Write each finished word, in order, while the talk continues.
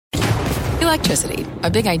Electricity, a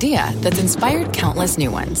big idea that's inspired countless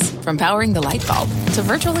new ones. From powering the light bulb to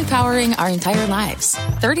virtually powering our entire lives.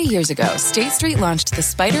 30 years ago, State Street launched the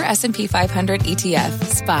SPDR S&P 500 ETF,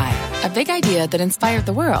 SPY. A big idea that inspired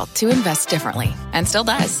the world to invest differently. And still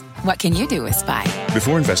does. What can you do with SPY?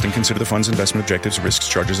 Before investing, consider the fund's investment objectives, risks,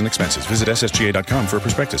 charges, and expenses. Visit ssga.com for a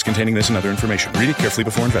prospectus containing this and other information. Read it carefully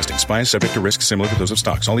before investing. SPY is subject to risks similar to those of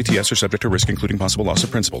stocks. All ETFs are subject to risk, including possible loss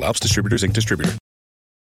of principal. Alps Distributors, Inc. Distributor.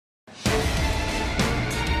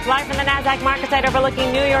 Live from the NASDAQ market site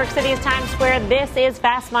overlooking New York City's Times Square, this is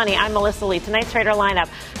Fast Money. I'm Melissa Lee. Tonight's trader lineup: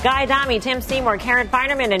 Guy Adami, Tim Seymour, Karen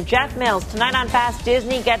Feinerman, and Jeff Mills. Tonight on Fast,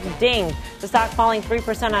 Disney gets dinged. The stock falling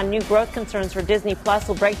 3% on new growth concerns for Disney Plus.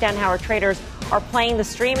 Will break down how our traders are playing the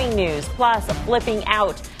streaming news. Plus, flipping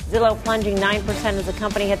out. Zillow plunging 9% as the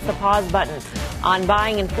company hits the pause button on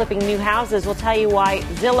buying and flipping new houses. We'll tell you why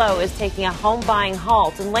Zillow is taking a home buying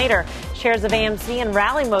halt. And later, shares of AMC in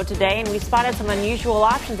rally mode today, and we spotted some unusual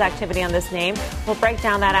options activity on this name. We'll break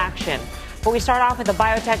down that action. But we start off with a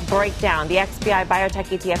biotech breakdown. The XBI Biotech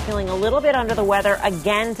ETF feeling a little bit under the weather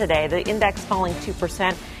again today. The index falling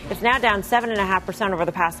 2%. It's now down 7.5% over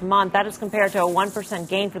the past month. That is compared to a 1%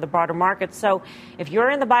 gain for the broader market. So if you're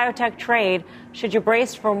in the biotech trade, should you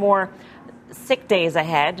brace for more sick days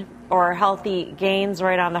ahead or healthy gains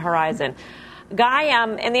right on the horizon? Guy,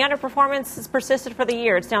 and the underperformance has persisted for the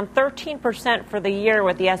year. It's down 13% for the year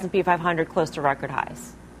with the S&P 500 close to record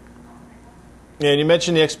highs. Yeah, and you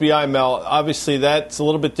mentioned the XBI, Mel. Obviously, that's a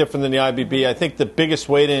little bit different than the IBB. I think the biggest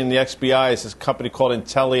weight in the XBI is this company called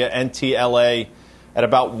Intelia, NTLA, at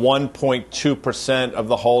about 1.2% of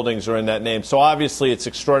the holdings are in that name. So obviously, it's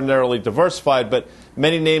extraordinarily diversified, but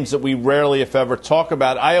many names that we rarely, if ever, talk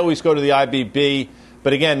about. I always go to the IBB,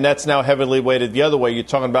 but again, that's now heavily weighted the other way. You're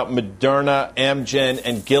talking about Moderna, Amgen,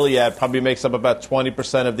 and Gilead probably makes up about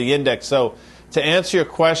 20% of the index. So to answer your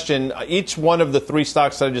question, each one of the three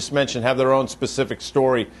stocks that I just mentioned have their own specific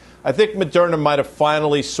story. I think Moderna might have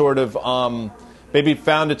finally sort of maybe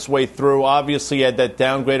found its way through. Obviously, you had that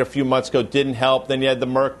downgrade a few months ago, didn't help. Then you had the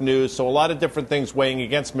Merck news. So a lot of different things weighing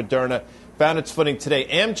against Moderna. Found its footing today.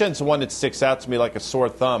 Amgen's the one that sticks out to me like a sore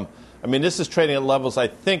thumb. I mean, this is trading at levels I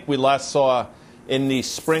think we last saw in the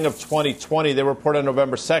spring of 2020. They reported on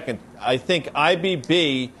November 2nd. I think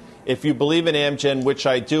IBB, if you believe in Amgen, which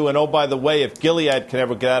I do, and oh, by the way, if Gilead can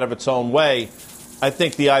ever get out of its own way, I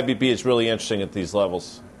think the IBB is really interesting at these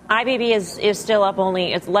levels. IBB is still up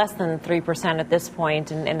only, it's less than 3% at this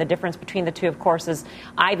point, and the difference between the two, of course, is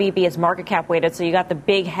IBB is market cap weighted, so you got the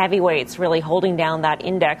big heavyweights really holding down that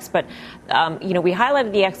index. But, we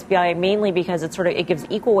highlighted the XBI mainly because it gives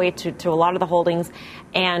equal weight to a lot of the holdings.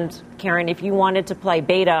 And, Karen, if you wanted to play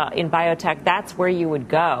beta in biotech, that's where you would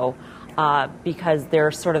go because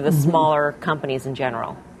they're sort of the smaller companies in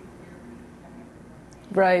general.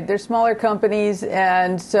 Right, they're smaller companies,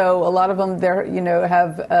 and so a lot of them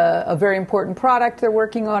have a very important product they're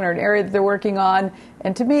working on or an area that they're working on,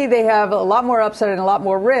 and to me they have a lot more upside and a lot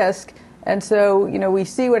more risk. And so we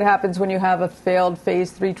see what happens when you have a failed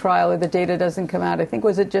phase 3 trial or the data doesn't come out. I think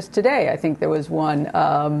was it just today? I think there was one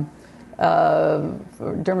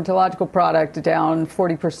dermatological product down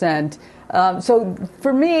 40%. So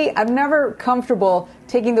for me, I'm never comfortable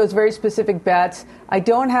taking those very specific bets. I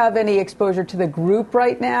don't have any exposure to the group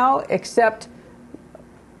right now, except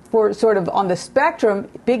for sort of on the spectrum,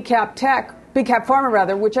 big cap pharma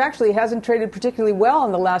rather, which actually hasn't traded particularly well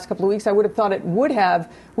in the last couple of weeks. I would have thought it would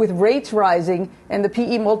have with rates rising and the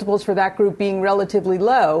PE multiples for that group being relatively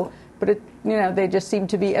low. But they just seem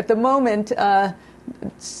to be at the moment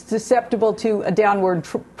susceptible to a downward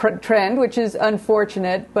trend, which is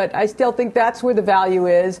unfortunate, but I still think that's where the value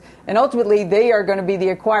is, and ultimately they are going to be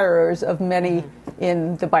the acquirers of many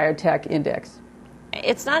in the biotech index.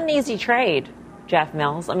 It's not an easy trade, Jeff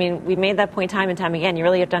Mills. I mean, we've made that point time and time again. You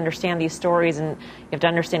really have to understand these stories, and you have to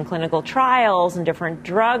understand clinical trials and different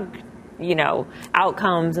drug,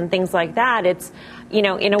 outcomes and things like that. It's, in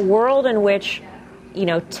a world in which,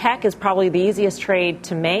 tech is probably the easiest trade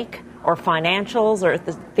to make, or financials, or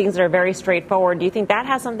things that are very straightforward. Do you think that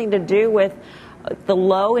has something to do with the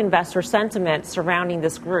low investor sentiment surrounding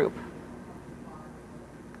this group?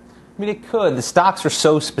 I mean, it could. The stocks are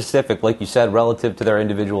so specific, like you said, relative to their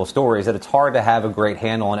individual stories, that it's hard to have a great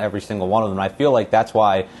handle on every single one of them. And I feel like that's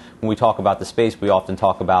why when we talk about the space, we often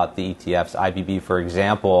talk about the ETFs, IBB, for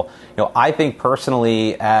example. I think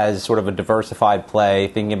personally, as sort of a diversified play,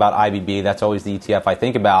 thinking about IBB, that's always the ETF I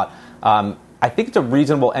think about. I think it's a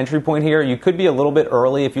reasonable entry point here. You could be a little bit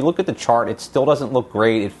early. If you look at the chart, it still doesn't look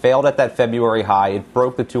great. It failed at that February high. It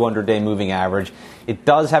broke the 200-day moving average. It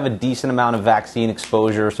does have a decent amount of vaccine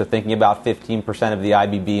exposure, so thinking about 15% of the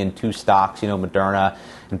IBB in two stocks, Moderna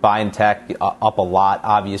and BioNTech up a lot,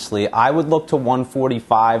 obviously. I would look to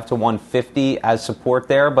 145 to 150 as support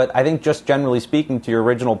there, but I think just generally speaking to your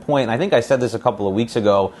original point, and I think I said this a couple of weeks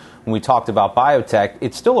ago when we talked about biotech,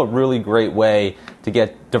 it's still a really great way to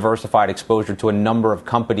get diversified exposure to a number of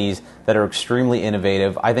companies that are extremely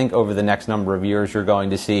innovative. I think over the next number of years, you're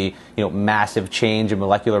going to see, massive change in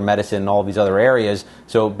molecular medicine and all these other areas.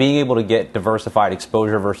 So being able to get diversified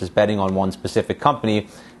exposure versus betting on one specific company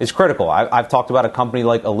is critical. I've talked about a company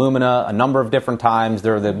like Illumina a number of different times.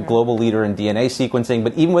 They're the global leader in DNA sequencing.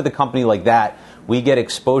 But even with a company like that, we get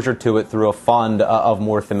exposure to it through a fund of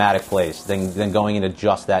more thematic plays than going into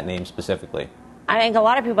just that name specifically. I think a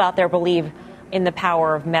lot of people out there believe in the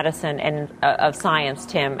power of medicine and of science,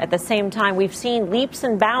 Tim. At the same time, we've seen leaps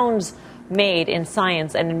and bounds made in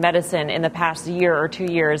science and in medicine in the past year or 2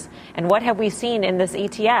 years. And what have we seen in this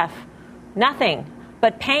ETF? Nothing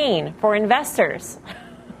but pain for investors.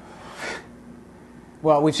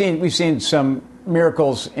 Well, we've seen some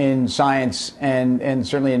miracles in science and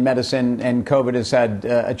certainly in medicine, and COVID has had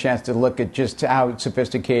a chance to look at just how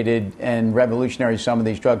sophisticated and revolutionary some of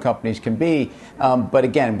these drug companies can be. But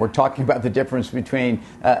again, we're talking about the difference between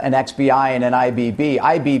an XBI and an IBB.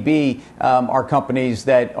 IBB are companies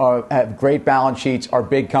that have great balance sheets, are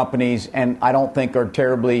big companies, and I don't think are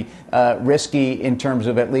terribly risky in terms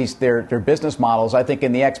of at least their business models. I think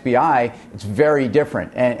in the XBI, it's very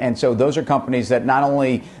different. And so those are companies that not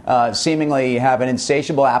only seemingly have an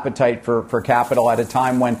insatiable appetite for capital at a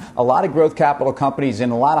time when a lot of growth capital companies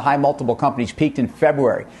and a lot of high multiple companies peaked in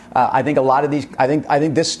February. I think a lot of these, I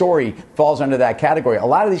think this story falls under that category. A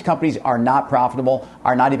lot of these companies are not profitable,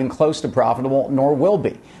 are not even close to profitable, nor will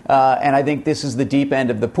be. And I think this is the deep end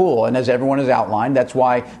of the pool. And as everyone has outlined, that's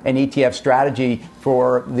why an ETF strategy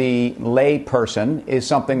for the lay person is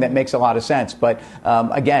something that makes a lot of sense. But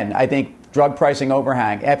again, I think drug pricing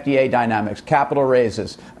overhang, FDA dynamics, capital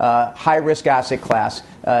raises, high-risk asset class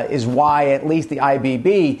is why at least the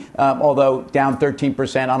IBB, although down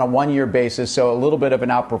 13% on a one-year basis, so a little bit of an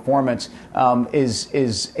outperformance,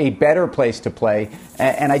 is a better place to play.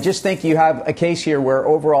 And I just think you have a case here where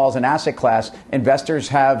overall as an asset class, investors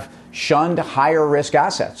have shunned higher risk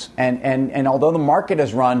assets. And although the market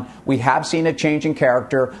has run, we have seen a change in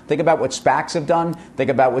character. Think about what SPACs have done. Think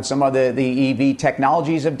about what some of the EV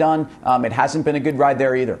technologies have done. It hasn't been a good ride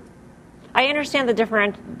there either. I understand the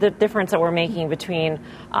difference that we're making between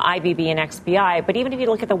IBB and XBI, but even if you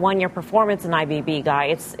look at the one-year performance in IBB,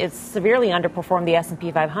 Guy, it's severely underperformed the S&P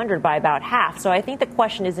 500 by about half. So I think the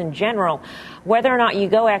question is, in general, whether or not you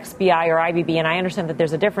go XBI or IBB, and I understand that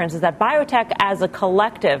there's a difference, is that biotech as a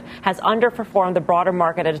collective has underperformed the broader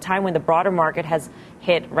market at a time when the broader market has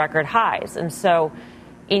hit record highs. And so,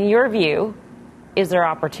 in your view, is there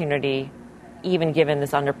opportunity, even given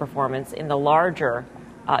this underperformance, in the larger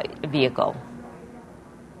vehicle?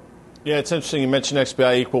 Yeah, it's interesting. You mentioned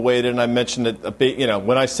XBI equal weighted, and I mentioned it a bit.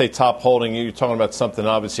 When I say top holding, you're talking about something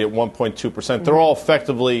obviously at 1.2%. They're all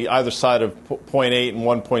effectively either side of 0.8 and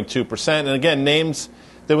 1.2%. And again, names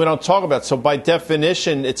that we don't talk about. So by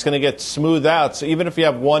definition, it's going to get smoothed out. So even if you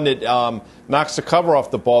have one that knocks the cover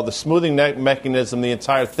off the ball, the smoothing mechanism, the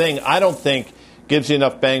entire thing, I don't think gives you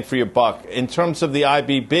enough bang for your buck. In terms of the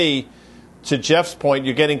IBB, to Jeff's point,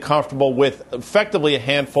 you're getting comfortable with effectively a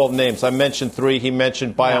handful of names. I mentioned three. He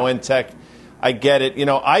mentioned BioNTech. I get it.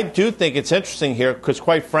 I do think it's interesting here because,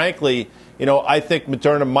 quite frankly, I think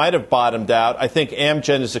Moderna might have bottomed out. I think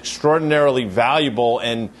Amgen is extraordinarily valuable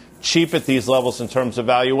and cheap at these levels in terms of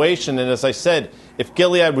valuation. And as I said, if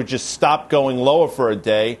Gilead would just stop going lower for a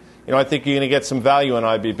day, I think you're going to get some value in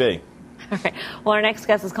IBB. All right. Well, our next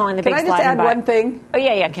guest is calling the Can big I just add one thing? Oh,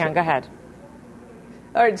 yeah, Karen, go ahead.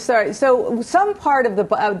 All right, sorry. So some part of the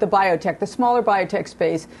biotech, the smaller biotech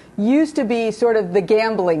space, used to be sort of the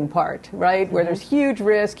gambling part, right, where there's huge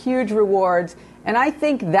risk, huge rewards. And I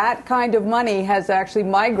think that kind of money has actually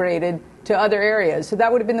migrated to other areas. So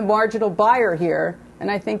that would have been the marginal buyer here.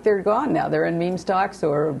 And I think they're gone now. They're in meme stocks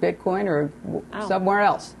or Bitcoin or somewhere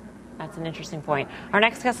else. That's an interesting point. Our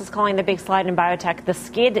next guest is calling the big slide in biotech the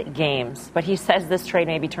skid games, but he says this trade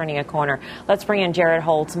may be turning a corner. Let's bring in Jared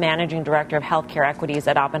Holtz, Managing Director of Healthcare Equities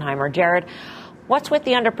at Oppenheimer. Jared, what's with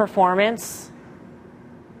the underperformance?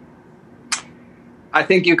 I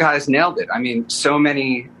think you guys nailed it. I mean, so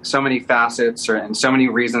many facets and so many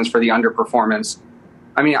reasons for the underperformance.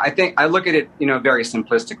 I mean, I think I look at it, very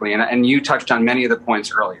simplistically, and you touched on many of the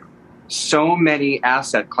points earlier. So many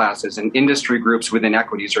asset classes and industry groups within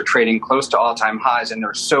equities are trading close to all-time highs, and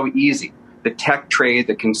they're so easy. The tech trade,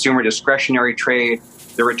 the consumer discretionary trade,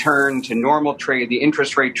 the return to normal trade, the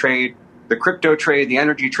interest rate trade, the crypto trade, the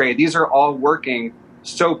energy trade, these are all working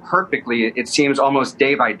so perfectly, it seems almost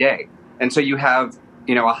day by day. And so you have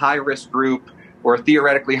a high risk group or a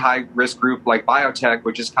theoretically high risk group like biotech,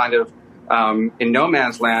 which is kind of in no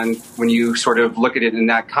man's land when you sort of look at it in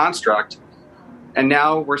that construct. And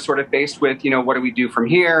now we're sort of faced with, what do we do from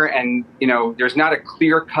here? And, there's not a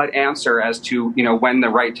clear cut answer as to, when the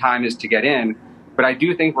right time is to get in. But I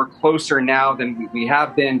do think we're closer now than we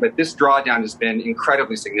have been. But this drawdown has been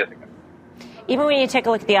incredibly significant. Even when you take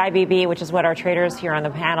a look at the IBB, which is what our traders here on the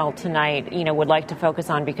panel tonight, would like to focus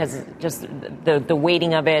on because just the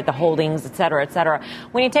weighting of it, the holdings, et cetera, et cetera.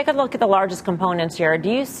 When you take a look at the largest components here, do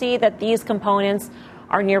you see that these components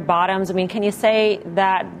are near bottoms? I mean, can you say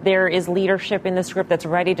that there is leadership in this group that's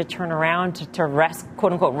ready to turn around to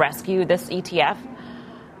quote unquote rescue this ETF?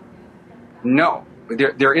 No,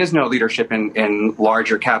 there is no leadership in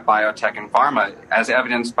larger cap biotech and pharma, as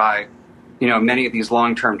evidenced by many of these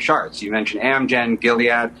long-term charts. You mentioned Amgen,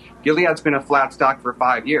 Gilead. Gilead's been a flat stock for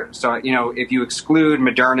 5 years. So, if you exclude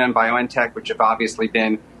Moderna and BioNTech, which have obviously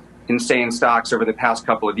been insane stocks over the past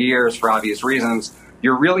couple of years for obvious reasons,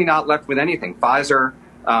 you're really not left with anything. Pfizer,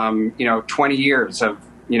 20 years of,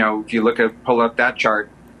 if you pull up that chart,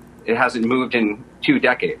 it hasn't moved in 2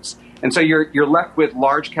 decades. And so you're left with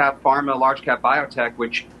large cap pharma, large cap biotech,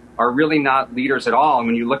 which are really not leaders at all. And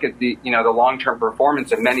when you look at the long-term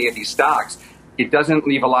performance of many of these stocks, it doesn't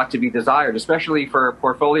leave a lot to be desired, especially for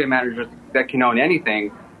portfolio managers that can own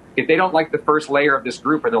anything. If they don't like the first layer of this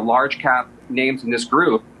group or the large cap names in this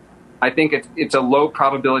group, I think it's a low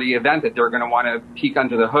probability event that they're going to want to peek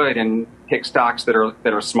under the hood and pick stocks that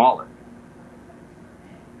are smaller.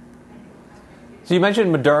 So you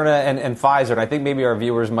mentioned Moderna and Pfizer, and I think maybe our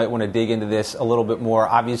viewers might want to dig into this a little bit more.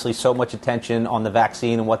 Obviously, so much attention on the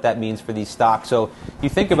vaccine and what that means for these stocks. So you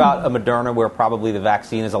think about a Moderna where probably the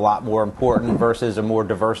vaccine is a lot more important versus a more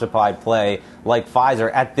diversified play like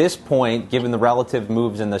Pfizer. At this point, given the relative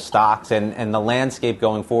moves in the stocks and the landscape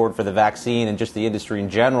going forward for the vaccine and just the industry in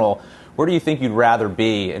general, where do you think you'd rather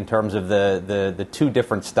be in terms of the two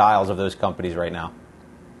different styles of those companies right now?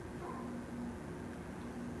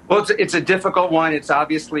 Well, it's a difficult one. It's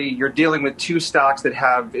obviously you're dealing with two stocks that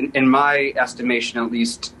have, in my estimation at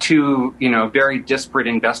least, two very disparate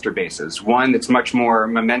investor bases. One that's much more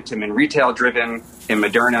momentum and retail driven in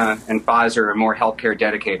Moderna, and Pfizer are more healthcare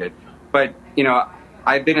dedicated. But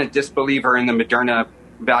I've been a disbeliever in the Moderna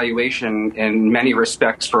valuation in many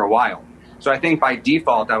respects for a while. So I think by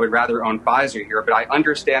default I would rather own Pfizer here. But I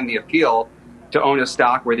understand the appeal to own a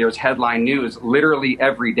stock where there's headline news literally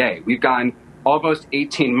every day. We've gone almost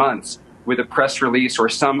 18 months with a press release or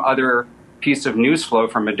some other piece of news flow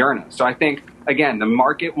from Moderna. So I think, again, the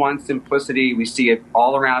market wants simplicity. We see it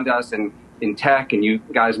all around us and in tech, and you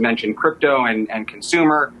guys mentioned crypto and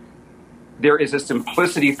consumer. There is a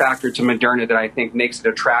simplicity factor to Moderna that I think makes it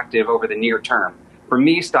attractive over the near term. For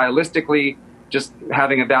me, stylistically, just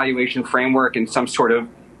having a valuation framework and some sort of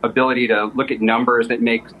ability to look at numbers that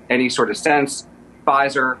make any sort of sense,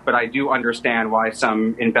 Pfizer, but I do understand why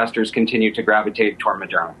some investors continue to gravitate toward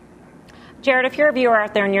Moderna. Jared, if you're a viewer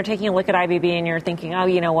out there and you're taking a look at IBB and you're thinking, oh,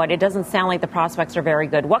 you know what, it doesn't sound like the prospects are very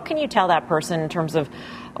good, what can you tell that person in terms of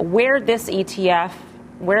where this ETF,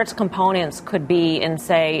 where its components could be in,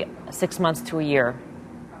 say, 6 months to a year?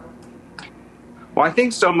 Well, I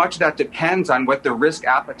think so much of that depends on what the risk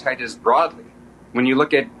appetite is broadly. When you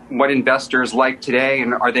look at what investors like today,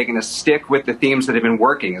 and are they going to stick with the themes that have been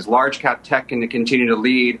working? Is large cap tech going to continue to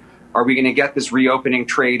lead? Are we going to get this reopening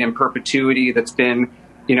trade in perpetuity that's been,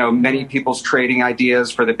 many people's trading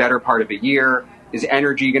ideas for the better part of a year? Is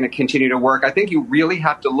energy going to continue to work? I think you really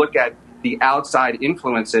have to look at the outside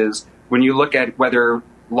influences when you look at whether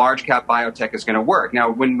large cap biotech is going to work.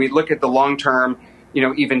 Now, when we look at the long term,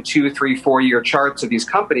 even 2, 3, 4 year charts of these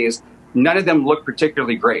companies, none of them look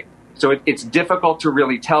particularly great. So it's difficult to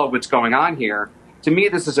really tell what's going on here. To me,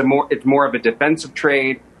 this is it's more of a defensive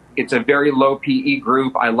trade. It's a very low PE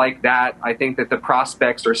group. I like that. I think that the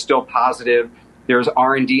prospects are still positive. There's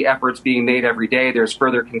R&D efforts being made every day. There's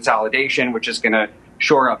further consolidation, which is going to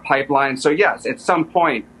shore up pipelines. So yes, at some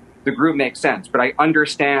point, the group makes sense. But I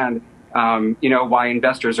understand, why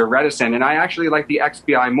investors are reticent. And I actually like the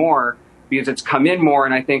XBI more because it's come in more.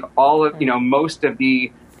 And I think all of, most of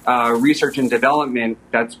the research and development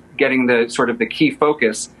that's getting the sort of the key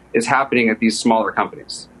focus is happening at these smaller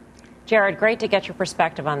companies. Jared, great to get your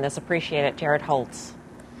perspective on this. Appreciate it. Jared Holtz.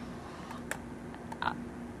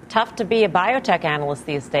 Tough to be a biotech analyst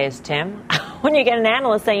these days, Tim. When you get an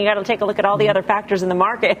analyst saying you got to take a look at all the other factors in the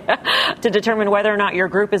market to determine whether or not your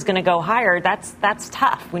group is going to go higher, that's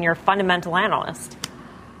tough when you're a fundamental analyst.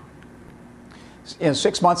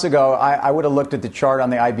 6 months ago, I would have looked at the chart on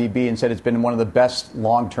the IBB and said it's been one of the best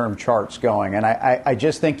long-term charts going. And I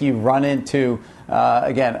just think you run into,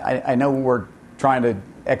 again, I know we're trying to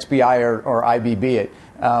XBI or IBB it.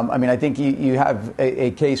 I mean, I think you have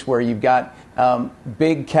a case where you've got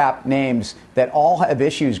big cap names that all have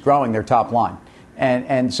issues growing their top line.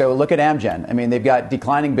 And so look at Amgen. I mean, they've got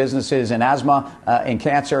declining businesses in asthma, in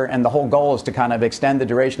cancer, and the whole goal is to kind of extend the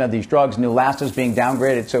duration of these drugs. Neulasta is being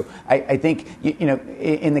downgraded. So I think,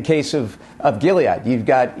 in the case of Gilead, you've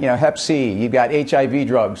got, Hep C, you've got HIV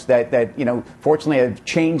drugs that fortunately have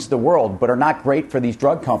changed the world, but are not great for these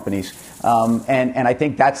drug companies. And I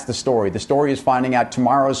think that's the story. The story is finding out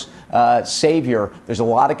tomorrow's savior. There's a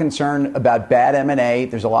lot of concern about bad M&A.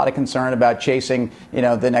 There's a lot of concern about chasing,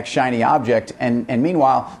 the next shiny object. And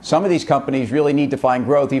meanwhile, some of these companies really need to find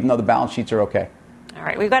growth, even though the balance sheets are okay. All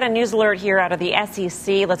right, we've got a news alert here out of the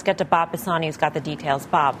SEC. Let's get to Bob Pisani, who's got the details.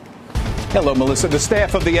 Bob. Hello, Melissa. The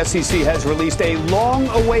staff of the SEC has released a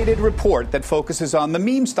long-awaited report that focuses on the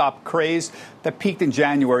meme stock craze that peaked in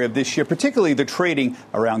January of this year, particularly the trading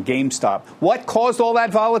around GameStop. What caused all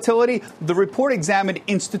that volatility? The report examined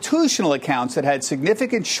institutional accounts that had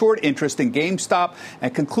significant short interest in GameStop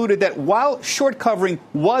and concluded that while short covering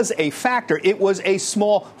was a factor, it was a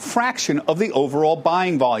small fraction of the overall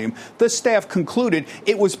buying volume. The staff concluded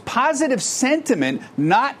it was positive sentiment,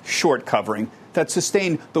 not short covering, that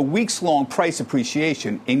sustained the weeks-long price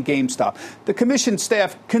appreciation in GameStop. The commission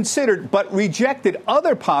staff considered but rejected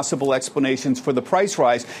other possible explanations for the price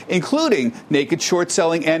rise, including naked short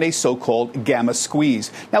selling and a so-called gamma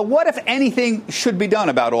squeeze. Now, what, if anything, should be done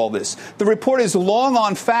about all this? The report is long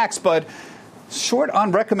on facts, but short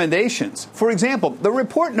on recommendations. For example, the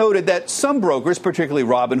report noted that some brokers, particularly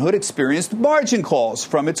Robinhood, experienced margin calls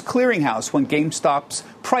from its clearinghouse when GameStop's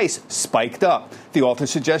price spiked up. The author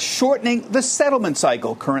suggests shortening the settlement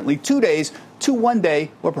cycle, currently 2 days, to 1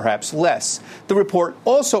 day or perhaps less. The report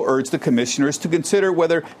also urged the commissioners to consider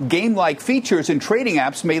whether game-like features in trading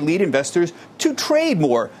apps may lead investors to trade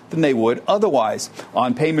more than they would otherwise.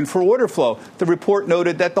 On payment for order flow, the report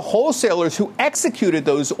noted that the wholesalers who executed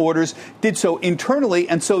those orders did so internally,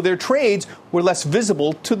 and so their trades were less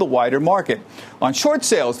visible to the wider market. On short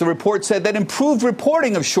sales, the report said that improved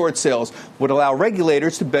reporting of short sales would allow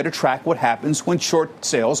regulators to better track what happens when short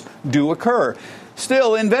sales do occur.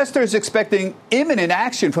 Still, investors expecting imminent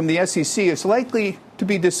action from the SEC is likely to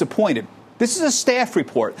be disappointed. This is a staff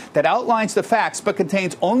report that outlines the facts but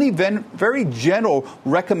contains only very general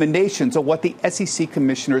recommendations of what the SEC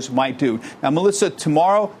commissioners might do. Now, Melissa,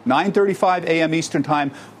 tomorrow, 9:35 a.m. Eastern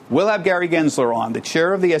Time, we'll have Gary Gensler on, the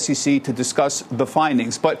chair of the SEC, to discuss the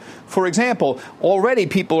findings. But, for example, already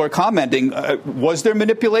people are commenting, was there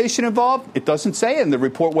manipulation involved? It doesn't say in the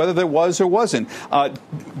report whether there was or wasn't.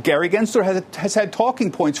 Gary Gensler has had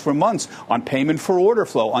talking points for months on payment for order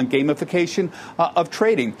flow, on gamification of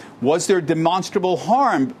trading. Was there demonstrable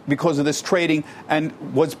harm because of this trading, and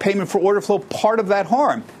was payment for order flow part of that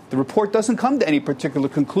harm? The report doesn't come to any particular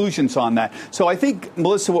conclusions on that. So I think,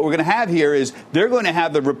 Melissa, what we're going to have here is they're going to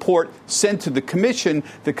have the report sent to the commission.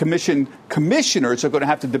 The commission commissioners are going to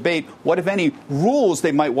have to debate what, if any, rules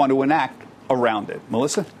they might want to enact around it.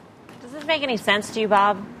 Melissa? Does this make any sense to you,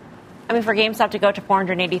 Bob? I mean, for GameStop to go to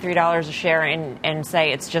 $483 a share and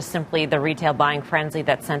say it's just simply the retail buying frenzy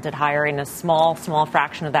that sent it higher, and a small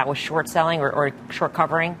fraction of that was short selling or short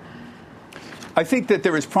covering? I think that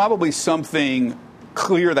there is probably something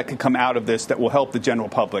clear that could come out of this that will help the general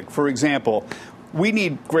public. For example, we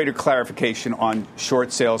need greater clarification on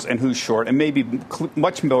short sales and who's short, and maybe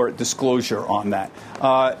much more disclosure on that.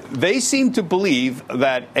 They seem to believe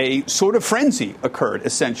that a sort of frenzy occurred,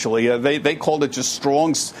 essentially. They called it just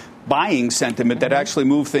strong buying sentiment that actually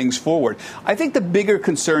moved things forward. I think the bigger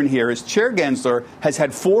concern here is Chair Gensler has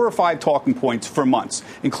had 4 or 5 talking points for months,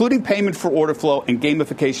 including payment for order flow and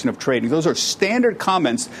gamification of trading. Those are standard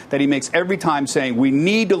comments that he makes every time, saying we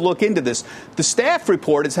need to look into this. The staff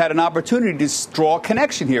report has had an opportunity to draw a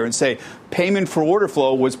connection here and say payment for order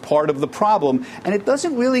flow was part of the problem, and it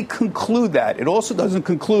doesn't really conclude that. It also doesn't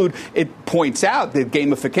conclude, it points out that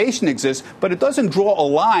gamification exists, but it doesn't draw a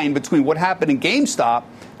line between what happened in GameStop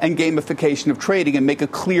and gamification of trading and make a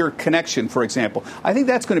clear connection, for example. I think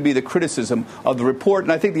that's going to be the criticism of the report,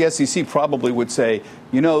 and I think the SEC probably would say,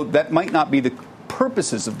 that might not be the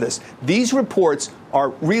purposes of this. These reports are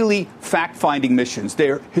really fact-finding missions.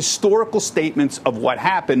 They're historical statements of what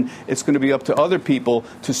happened. It's going to be up to other people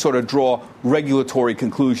to sort of draw regulatory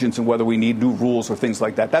conclusions and whether we need new rules or things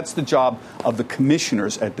like that. That's the job of the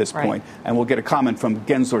commissioners at this point. And we'll get a comment from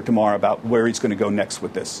Gensler tomorrow about where he's going to go next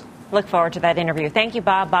with this. Look forward to that interview. Thank you,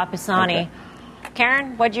 Bob Pisani. Okay.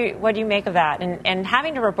 Karen, what do you make of that? And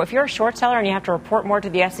having to report, if you're a short seller and you have to report more to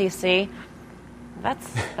the SEC,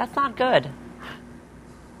 that's not good.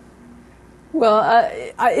 Well,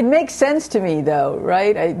 it makes sense to me, though,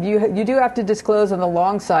 right? You do have to disclose on the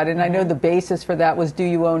long side, and I know the basis for that was, do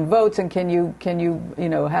you own votes, and can you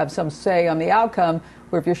have some say on the outcome?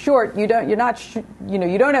 Where if you're short, you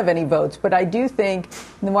don't have any votes. But I do think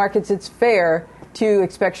in the markets it's fair to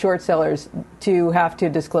expect short sellers to have to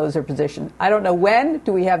disclose their position. I don't know when.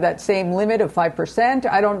 Do we have that same limit of 5%?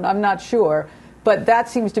 I'm not sure, but that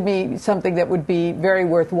seems to me something that would be very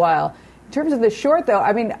worthwhile. In terms of the short, though,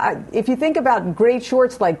 I mean, if you think about great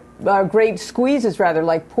shorts, great squeezes, rather,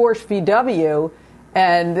 like Porsche VW,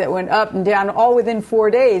 and that went up and down all within 4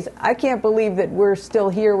 days, I can't believe that we're still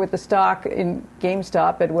here with the stock in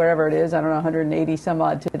GameStop at wherever it is, I don't know, 180 some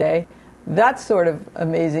odd today. That's sort of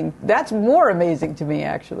amazing. That's more amazing to me,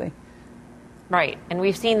 actually. Right. And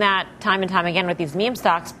we've seen that time and time again with these meme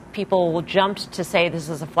stocks. People will jump to say this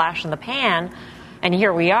is a flash in the pan. And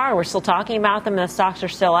here we are. We're still talking about them, and the stocks are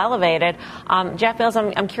still elevated. Jeff Mills,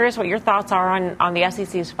 I'm curious what your thoughts are on the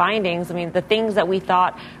SEC's findings. I mean, the things that we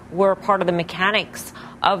thought were part of the mechanics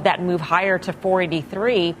of that move higher to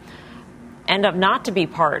 483 end up not to be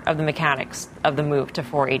part of the mechanics of the move to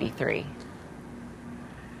 483.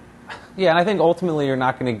 Yeah, and I think ultimately you're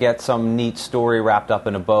not going to get some neat story wrapped up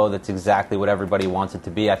in a bow that's exactly what everybody wants it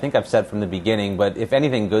to be. I think I've said from the beginning, but if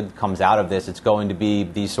anything good comes out of this, it's going to be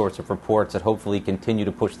these sorts of reports that hopefully continue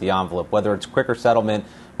to push the envelope, whether it's quicker settlement,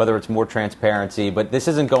 whether it's more transparency. But this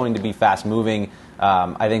isn't going to be fast-moving.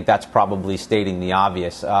 I think that's probably stating the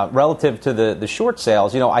obvious. Relative to the short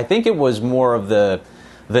sales, I think it was more of the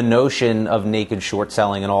notion of naked short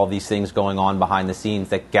selling and all these things going on behind the scenes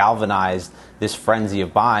that galvanized this frenzy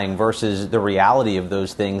of buying versus the reality of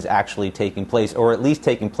those things actually taking place, or at least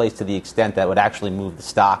taking place to the extent that would actually move the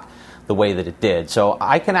stock the way that it did. So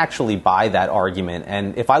I can actually buy that argument.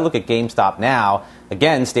 And if I look at GameStop now,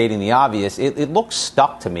 again, stating the obvious, it looks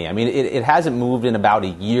stuck to me. I mean, it hasn't moved in about a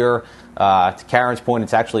year. To Karen's point,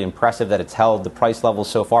 it's actually impressive that it's held the price levels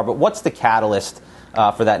so far. But what's the catalyst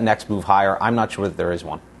for that next move higher? I'm not sure that there is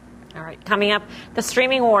one. All right, coming up, the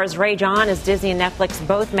streaming wars rage on as Disney and Netflix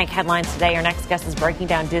both make headlines today. Our next guest is breaking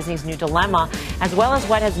down Disney's new dilemma, as well as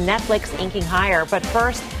what has Netflix inking higher. But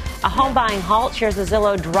first, a home buying halt. Shares of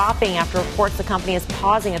Zillow dropping after reports the company is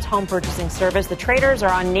pausing its home purchasing service. The traders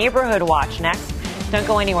are on neighborhood watch next. Don't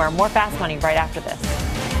go anywhere. More Fast Money right after this.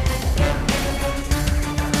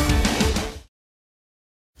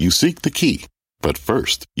 You seek the key, but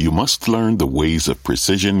first, you must learn the ways of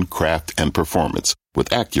precision, craft, and performance with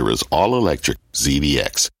Acura's all-electric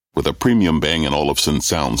ZDX. With a premium Bang & Olufsen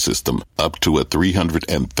sound system up to a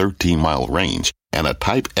 313-mile range and a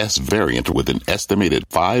Type S variant with an estimated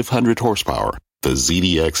 500 horsepower, the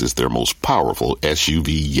ZDX is their most powerful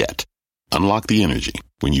SUV yet. Unlock the energy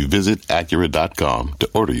when you visit Acura.com to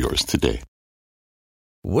order yours today.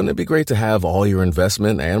 Wouldn't it be great to have all your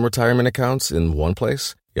investment and retirement accounts in one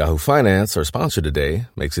place? Yahoo Finance, our sponsor today,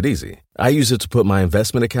 makes it easy. I use it to put my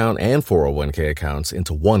investment account and 401k accounts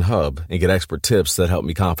into one hub and get expert tips that help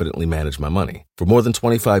me confidently manage my money. For more than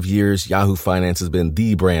 25 years, Yahoo Finance has been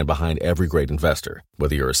the brand behind every great investor.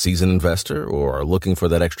 Whether you're a seasoned investor or are looking for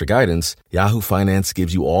that extra guidance, Yahoo Finance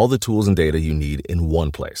gives you all the tools and data you need in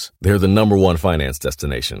one place. They're the #1 finance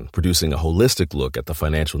destination, producing a holistic look at the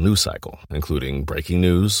financial news cycle, including breaking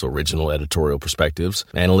news, original editorial perspectives,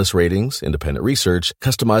 analyst ratings, independent research,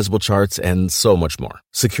 customizable charts, and so much more.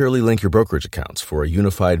 Securely link your brokerage accounts for a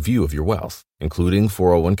unified view of your wealth, including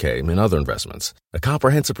 401k and other investments. A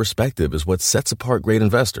comprehensive perspective is what sets apart great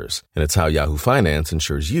investors, and it's how Yahoo Finance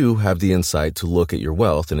ensures you have the insight to look at your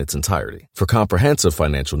wealth in its entirety. For comprehensive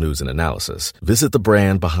financial news and analysis, visit the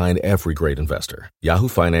brand behind every great investor,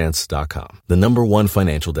 yahoofinance.com, the #1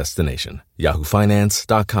 financial destination,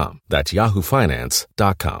 yahoofinance.com. That's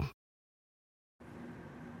yahoofinance.com.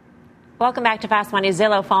 Welcome back to Fast Money.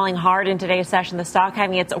 Zillow falling hard in today's session. The stock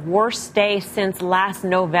having its worst day since last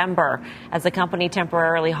November as the company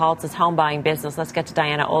temporarily halts its home buying business. Let's get to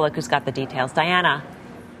Diana Olick, who's got the details. Diana.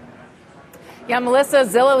 Yeah, Melissa,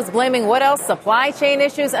 Zillow is blaming what else? Supply chain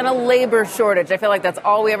issues and a labor shortage. I feel like that's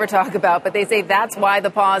all we ever talk about, but they say that's why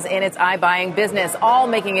the pause in its iBuying business, all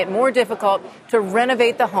making it more difficult to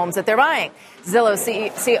renovate the homes that they're buying. Zillow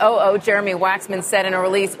COO Jeremy Waxman said in a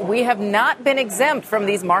release, "We have not been exempt from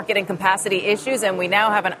these market and capacity issues, and we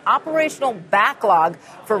now have an operational backlog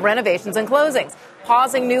for renovations and closings.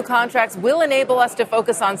 Pausing new contracts will enable us to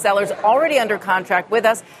focus on sellers already under contract with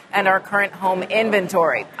us and our current home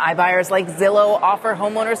inventory." iBuyers like Zillow offer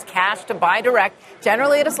homeowners cash to buy direct,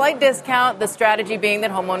 generally at a slight discount, the strategy being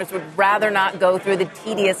that homeowners would rather not go through the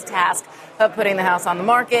tedious task of putting the house on the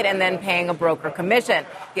market and then paying a broker commission.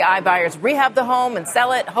 The iBuyers rehab the home and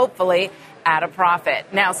sell it, hopefully, at a profit.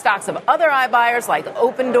 Now, stocks of other iBuyers like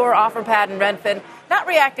Opendoor, OfferPad, and Redfin not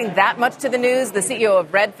reacting that much to the news. The CEO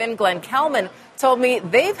of Redfin, Glenn Kelman, told me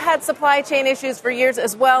they've had supply chain issues for years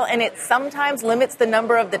as well, and it sometimes limits the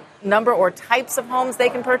number or types of homes they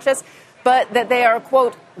can purchase, but that they are,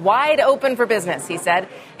 quote, wide open for business, he said.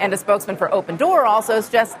 And a spokesman for Opendoor also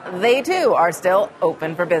suggests they, too, are still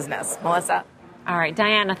open for business. Melissa? All right,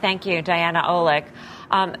 Diana, thank you. Diana Olick.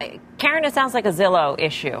 Karen, it sounds like a Zillow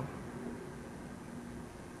issue.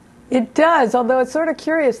 It does, although it's sort of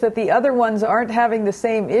curious that the other ones aren't having the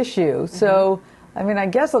same issue. So, I mean, I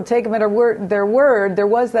guess I'll take them at their word. There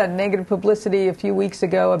was that negative publicity a few weeks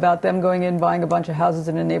ago about them going in, buying a bunch of houses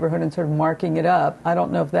in a neighborhood and sort of marking it up. I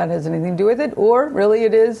don't know if that has anything to do with it, or really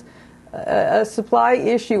it is a supply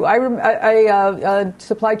issue, a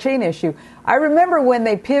supply chain issue. I remember when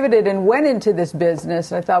they pivoted and went into this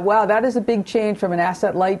business, I thought, wow, that is a big change from an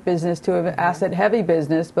asset-light business to an asset-heavy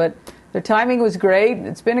business, but their timing was great.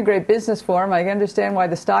 It's been a great business for them. I understand why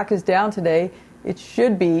the stock is down today. It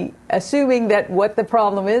should be, assuming that what the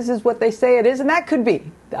problem is what they say it is, and that could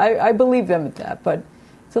be. I believe them at that, but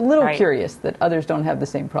it's a little curious that others don't have the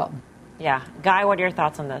same problem. Yeah. Guy, what are your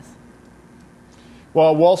thoughts on this?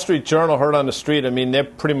 Well, Wall Street Journal heard on the street. I mean, they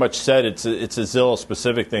pretty much said it's a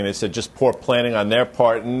Zillow-specific thing. They said just poor planning on their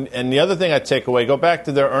part. And the other thing I take away, go back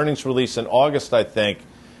to their earnings release in August, I think.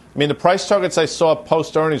 I mean, the price targets I saw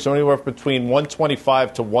post-earnings are anywhere between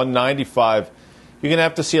 125 to 195. You're going to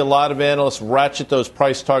have to see a lot of analysts ratchet those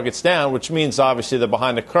price targets down, which means obviously they're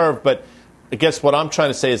behind the curve. But I guess what I'm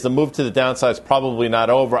trying to say is the move to the downside is probably not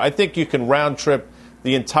over. I think you can round trip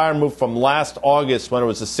the entire move from last August when it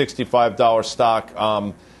was a $65 stock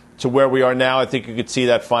to where we are now. I think you could see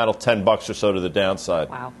that final $10 or so to the downside.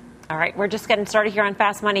 Wow. All right. We're just getting started here on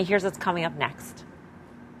Fast Money. Here's what's coming up next.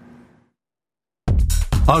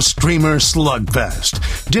 A streamer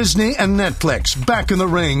slugfest. Disney and Netflix back in the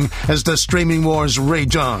ring as the streaming wars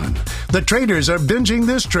rage on. The traders are binging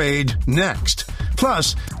this trade next.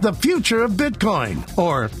 Plus, the future of Bitcoin,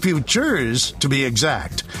 or futures to be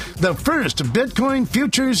exact. The first Bitcoin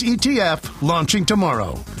futures ETF launching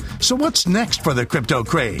tomorrow. So what's next for the crypto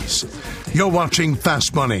craze? You're watching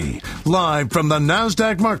Fast Money, live from the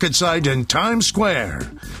NASDAQ market site in Times Square.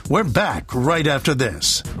 We're back right after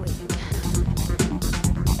this.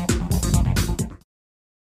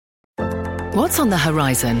 What's on the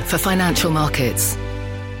horizon for financial markets?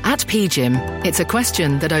 At PGIM, it's a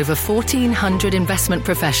question that over 1,400 investment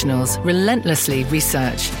professionals relentlessly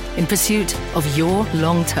research in pursuit of your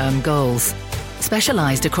long-term goals.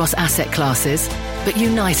 Specialized across asset classes, but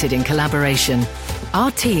united in collaboration,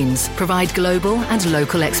 our teams provide global and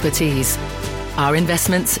local expertise. Our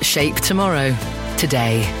investments shape tomorrow,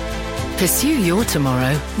 today. Pursue your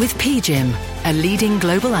tomorrow with PGIM, a leading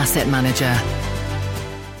global asset manager.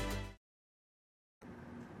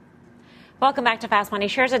 Welcome back to Fast Money.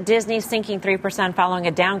 Shares of Disney sinking 3% following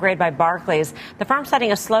a downgrade by Barclays. The firm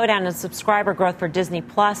citing a slowdown in subscriber growth for Disney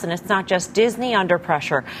Plus, and it's not just Disney under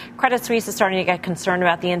pressure. Credit Suisse is starting to get concerned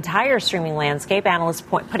about the entire streaming landscape. Analysts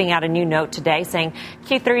putting out a new note today saying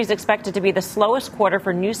Q3 is expected to be the slowest quarter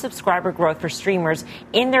for new subscriber growth for streamers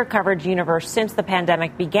in their coverage universe since the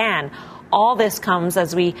pandemic began. All this comes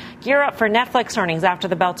as we gear up for Netflix earnings after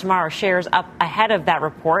the bell tomorrow. Shares up ahead of that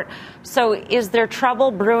report. So is there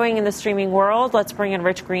trouble brewing in the streaming world? Let's bring in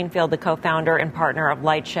Rich Greenfield, the co-founder and partner of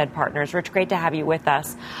Lightshed Partners. Rich, great to have you with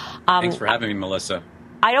us. Thanks for having me, Melissa.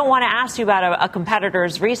 I don't want to ask you about a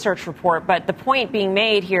competitor's research report, but the point being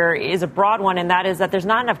made here is a broad one, and that is that there's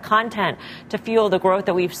not enough content to fuel the growth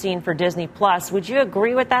that we've seen for Disney Plus. Would you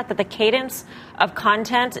agree with that the cadence of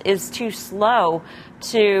content is too slow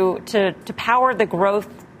to power the growth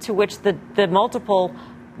to which the multiple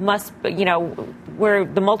must, where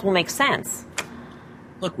the multiple makes sense?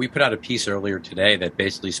 Look, we put out a piece earlier today that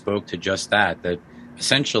basically spoke to just that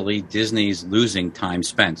essentially Disney's losing time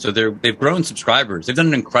spent. So they've grown subscribers. They've done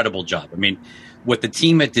an incredible job. I mean, what the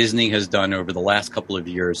team at Disney has done over the last couple of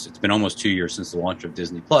years, it's been almost 2 years since the launch of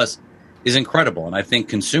Disney Plus, is incredible. And I think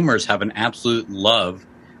consumers have an absolute love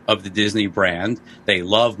of the Disney brand. They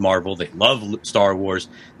love Marvel. They love Star Wars.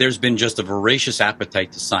 There's been just a voracious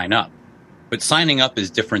appetite to sign up. But signing up is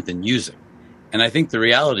different than using. And I think the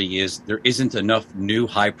reality is there isn't enough new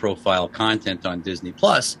high-profile content on Disney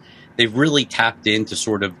Plus. They've really tapped into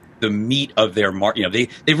sort of the meat of their market.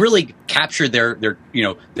 They've really captured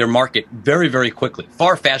their market very, very quickly,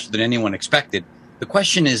 far faster than anyone expected. The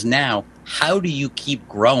question is now, how do you keep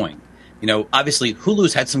growing? Obviously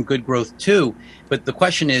Hulu's had some good growth too, but the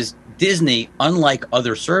question is, Disney, unlike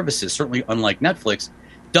other services, certainly unlike Netflix,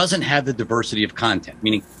 doesn't have the diversity of content,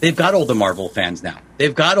 meaning they've got all the Marvel fans now.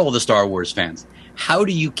 They've got all the Star Wars fans. How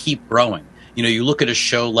do you keep growing? You know, you look at a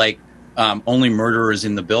show like Only Murderers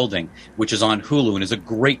in the Building, which is on Hulu and is a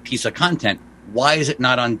great piece of content. Why is it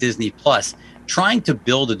not on Disney Plus? Trying to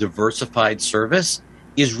build a diversified service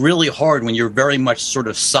is really hard when you're very much sort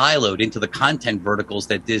of siloed into the content verticals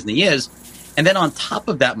that Disney is. And then on top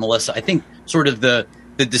of that, Melissa, I think sort of the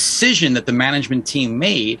decision that the management team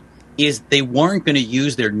made is they weren't going to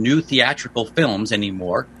use their new theatrical films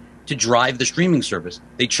anymore to drive the streaming service.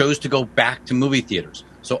 They chose to go back to movie theaters.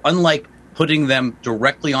 So unlike putting them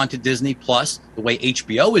directly onto Disney Plus, the way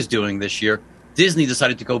HBO is doing this year, Disney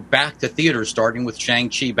decided to go back to theaters, starting with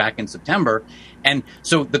Shang-Chi back in September. And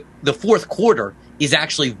so the fourth quarter is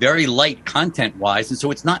actually very light content-wise, and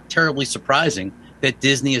so it's not terribly surprising that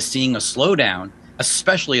Disney is seeing a slowdown,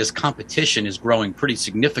 especially as competition is growing pretty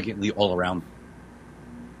significantly all around them.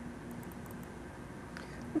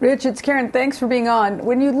 Rich, it's Karen. Thanks for being on.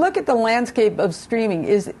 When you look at the landscape of streaming,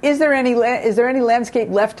 is there any landscape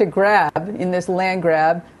left to grab in this land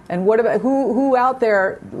grab? And what about who out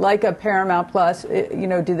there like a Paramount Plus? You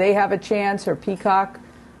know, do they have a chance, or Peacock,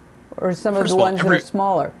 or some of the ones that are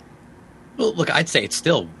smaller? Well, look, I'd say it's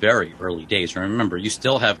still very early days. Remember, you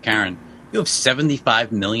still have, Karen, you have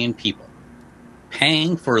 75 million people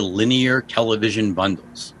paying for linear television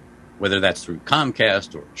bundles, whether that's through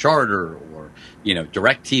Comcast or Charter or, you know,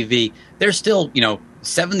 DirecTV. There's still, you know,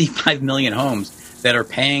 75 million homes that are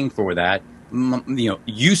paying for that. You know,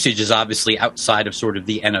 usage is obviously outside of sort of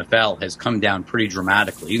the NFL has come down pretty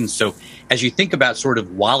dramatically. And so as you think about sort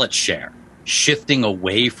of wallet share shifting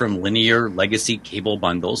away from linear legacy cable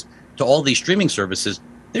bundles to all these streaming services,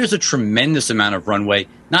 there's a tremendous amount of runway,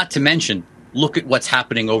 not to mention look at what's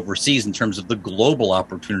happening overseas in terms of the global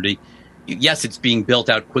opportunity. Yes, it's being built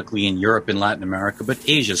out quickly in Europe and Latin America, but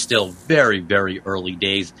Asia is still very, very early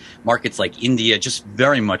days. Markets like India just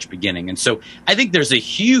very much beginning. And so I think there's a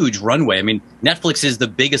huge runway. I mean, Netflix is the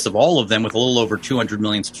biggest of all of them with a little over 200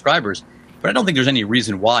 million subscribers. But I don't think there's any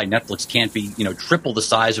reason why Netflix can't be, you know, triple the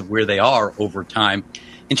size of where they are over time.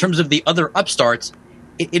 In terms of the other upstarts,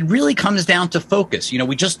 it really comes down to focus. You know,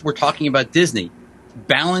 we're talking about Disney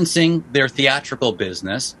balancing their theatrical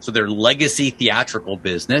business, so their legacy theatrical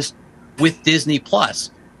business, with Disney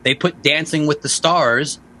Plus. They put Dancing with the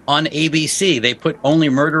Stars on ABC. They put Only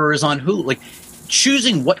Murderers on Hulu. Like,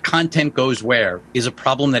 choosing what content goes where is a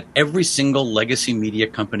problem that every single legacy media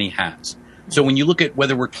company has. So when you look at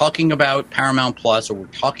whether we're talking about Paramount Plus or we're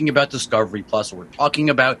talking about Discovery Plus or we're talking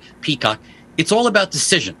about Peacock, it's all about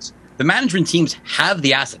decisions. The management teams have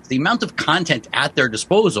the assets, the amount of content at their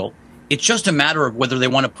disposal. It's just a matter of whether they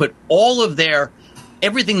want to put all of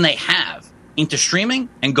everything they have into streaming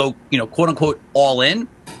and go, you know, quote unquote, all in,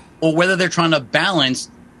 or whether they're trying to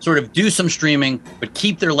balance, sort of do some streaming, but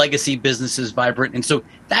keep their legacy businesses vibrant. And so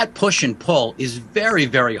that push and pull is very,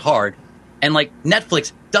 very hard. And like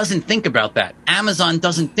Netflix doesn't think about that. Amazon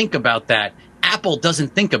doesn't think about that. Apple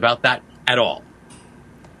doesn't think about that at all.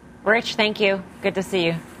 Rich, thank you. Good to see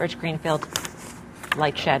you. Rich Greenfield,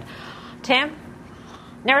 Lightshed. Tim,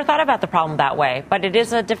 never thought about the problem that way, but it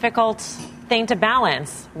is a difficult thing to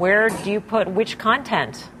balance. Where do you put which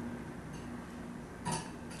content?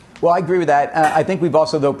 Well, I agree with that. I think we've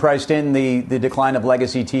also, though, priced in the decline of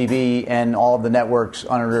legacy TV and all of the networks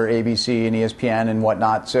under ABC and ESPN and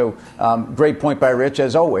whatnot. So great point by Rich,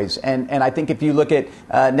 as always. And I think if you look at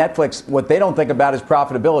Netflix, what they don't think about is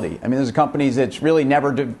profitability. I mean, there's a company that's really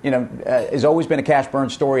never, has always been a cash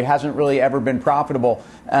burn story, hasn't really ever been profitable.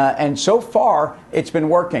 And so far, it's been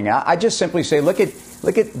working. I just simply say, look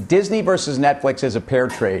at Disney versus Netflix as a pair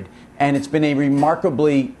trade. And it's been a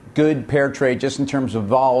remarkably good pair trade just in terms of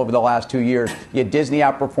vol over the last 2 years. You had Disney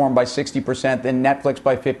outperformed by 60%, then Netflix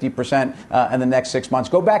by 50% in the next 6 months.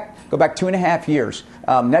 Go back 2.5 years.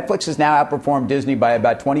 Netflix has now outperformed Disney by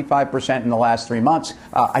about 25% in the last 3 months.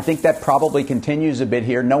 I think that probably continues a bit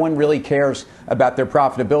here. No one really cares about their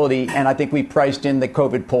profitability, and I think we priced in the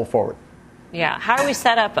COVID pull forward. Yeah. How do we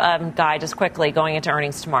set up, Guy, just quickly, going into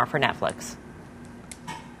earnings tomorrow for Netflix?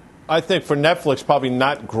 I think for Netflix, probably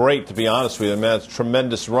not great, to be honest with you. I mean, it's a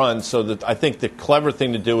tremendous run. So that I think the clever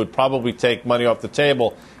thing to do would probably take money off the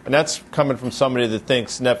table. And that's coming from somebody that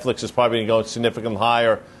thinks Netflix is probably going to go significantly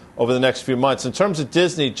higher over the next few months. In terms of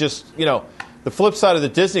Disney, just, you know, the flip side of the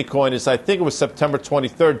Disney coin is I think it was September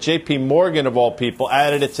 23rd, J.P. Morgan, of all people,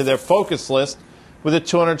 added it to their focus list with a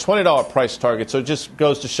 $220 price target. So it just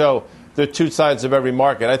goes to show there are two sides of every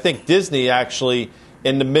market. I think Disney actually,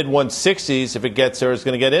 in the mid-160s, if it gets there, is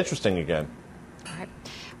going to get interesting again. All right.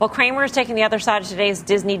 Well, Cramer is taking the other side of today's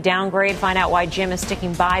Disney downgrade. Find out why Jim is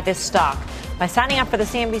sticking by this stock by signing up for the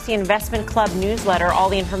CNBC Investment Club newsletter. All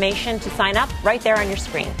the information to sign up right there on your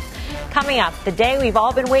screen. Coming up, the day we've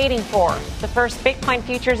all been waiting for. The first Bitcoin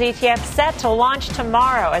futures ETF set to launch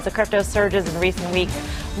tomorrow as the crypto surges in recent weeks.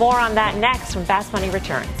 More on that next when Fast Money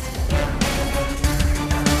returns.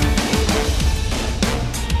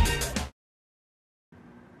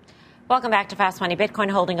 Welcome back to Fast Money.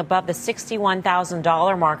 Bitcoin holding above the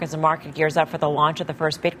 $61,000 mark as the market gears up for the launch of the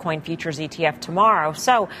first Bitcoin futures ETF tomorrow.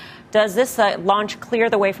 So does this launch clear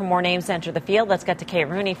the way for more names to enter the field? Let's get to Kate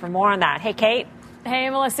Rooney for more on that. Hey, Kate. Hey,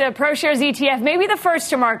 Melissa. ProShares ETF may be the first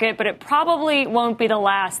to market, but it probably won't be the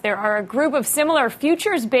last. There are a group of similar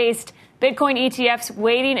futures-based Bitcoin ETFs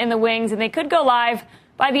waiting in the wings, and they could go live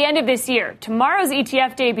by the end of this year. Tomorrow's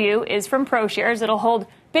ETF debut is from ProShares. It'll hold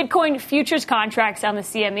Bitcoin futures contracts on the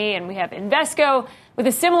CME, and we have Invesco with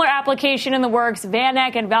a similar application in the works,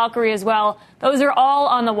 VanEck and Valkyrie as well. Those are all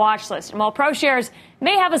on the watch list. And while ProShares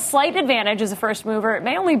may have a slight advantage as a first mover, it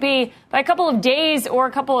may only be by a couple of days or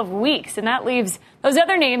a couple of weeks, and that leaves those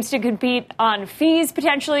other names to compete on fees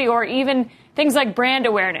potentially or even things like brand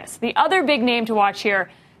awareness. The other big name to watch here,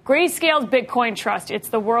 Grayscale's Bitcoin Trust. It's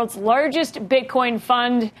the world's largest Bitcoin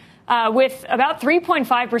fund, with about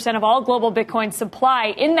 3.5% of all global Bitcoin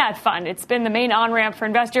supply in that fund. It's been the main on-ramp for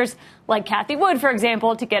investors like Cathie Wood, for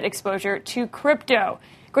example, to get exposure to crypto.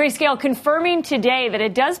 Grayscale confirming today that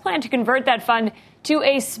it does plan to convert that fund to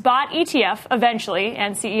a spot ETF eventually,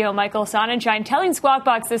 and CEO Michael Sonnenschein telling Squawk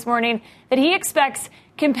Box this morning that he expects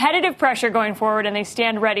competitive pressure going forward and they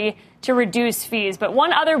stand ready to reduce fees. But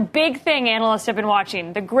one other big thing analysts have been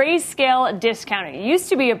watching, the Grayscale discounting. It used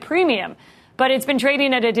to be a premium, but it's been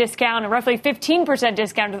trading at a discount, a roughly 15%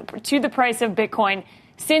 discount to the price of Bitcoin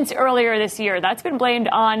since earlier this year. That's been blamed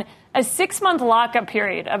on a 6-month lockup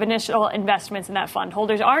period of initial investments in that fund.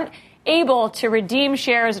 Holders aren't able to redeem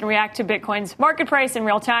shares and react to Bitcoin's market price in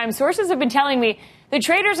real time. Sources have been telling me the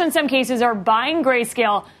traders in some cases are buying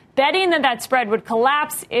Grayscale, betting that that spread would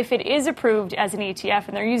collapse if it is approved as an ETF,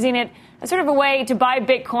 and they're using it as sort of a way to buy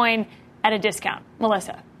Bitcoin at a discount.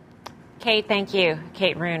 Melissa. Kate, thank you.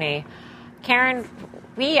 Kate Rooney. Karen,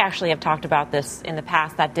 we actually have talked about this in the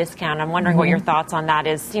past, that discount. I'm wondering what your thoughts on that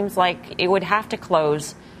is. Seems like it would have to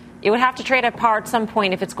close. It would have to trade at par at some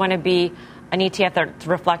point if it's going to be an ETF that's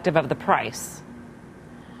reflective of the price.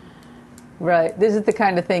 Right. This is the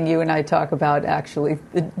kind of thing you and I talk about, actually,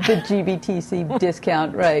 the GBTC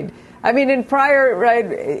discount, right? I mean, in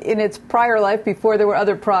its prior life, before there were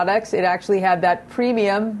other products, it actually had that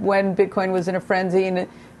premium when Bitcoin was in a frenzy and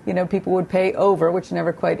people would pay over, which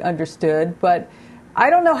never quite understood. But I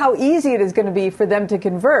don't know how easy it is going to be for them to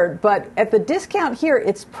convert. But at the discount here,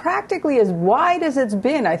 it's practically as wide as it's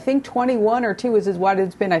been. I think 21 or 2 is as wide as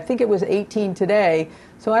it's been. I think it was 18 today.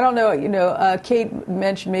 So I don't know. Kate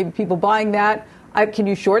mentioned maybe people buying that. Can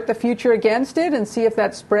you short the future against it and see if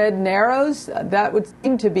that spread narrows? That would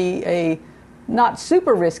seem to be a not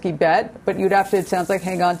super risky bet, but you'd have to, it sounds like,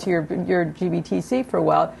 hang on to your GBTC for a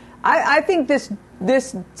while. I think this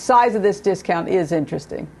size of this discount is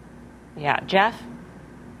interesting. Yeah. Jeff?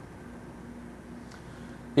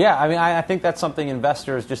 Yeah, I mean, I think that's something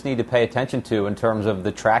investors just need to pay attention to in terms of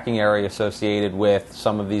the tracking area associated with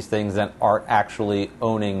some of these things that aren't actually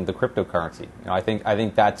owning the cryptocurrency. I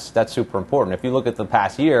think that's super important. If you look at the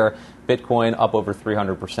past year, Bitcoin up over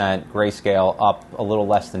 300%, Grayscale up a little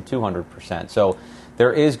less than 200%. So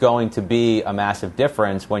there is going to be a massive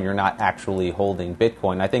difference when you're not actually holding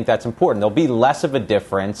Bitcoin. I think that's important. There'll be less of a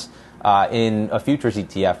difference in a futures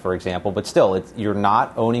ETF, for example, but still, you're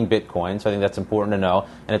not owning Bitcoin, so I think that's important to know,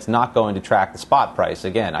 and it's not going to track the spot price.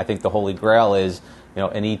 Again, I think the holy grail is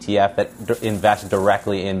an ETF that invests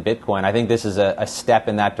directly in Bitcoin. I think this is a step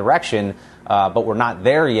in that direction, but we're not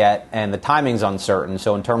there yet, and the timing's uncertain.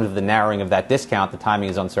 So in terms of the narrowing of that discount, the timing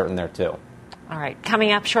is uncertain there, too. All right.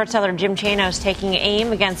 Coming up, short seller Jim Chanos taking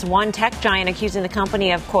aim against one tech giant accusing the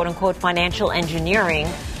company of, quote-unquote, financial engineering.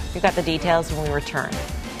 We've got the details when we return.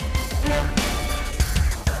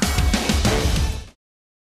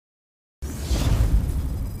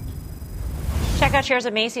 Checkout shares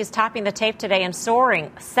at Macy's topping the tape today and soaring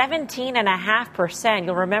 17.5%.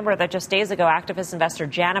 You'll remember that just days ago, activist investor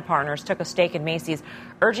Jana Partners took a stake in Macy's,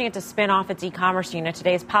 urging it to spin off its e-commerce unit.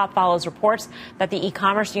 Today's pop follows reports that the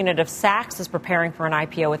e-commerce unit of Saks is preparing for an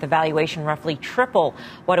IPO with a valuation roughly triple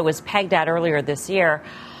what it was pegged at earlier this year.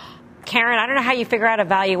 Karen, I don't know how you figure out a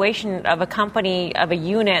valuation of a company, of a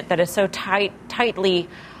unit that is so tightly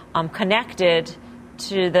connected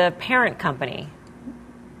to the parent company.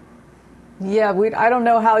 Yeah, I don't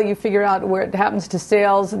know how you figure out where it happens to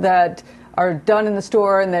sales that are done in the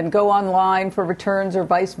store and then go online for returns or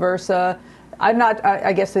vice versa.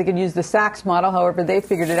 I guess they could use the Saks model, however they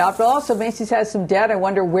figured it out. But also Macy's has some debt. I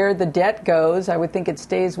wonder where the debt goes. I would think it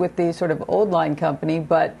stays with the sort of old line company,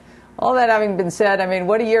 but All that having been said, I mean,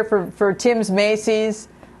 what a year for Tim's Macy's.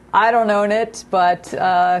 I don't own it, but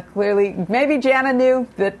clearly, maybe Jana knew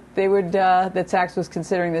that they would that Saks was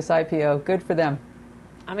considering this IPO. Good for them.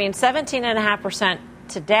 I mean, 17.5%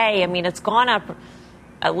 today. I mean, it's gone up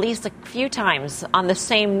at least a few times on the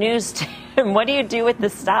same news. What do you do with the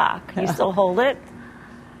stock? You still hold it?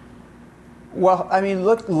 Well, I mean,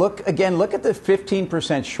 look at the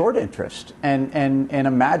 15% short interest, and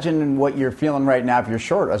imagine what you're feeling right now if you're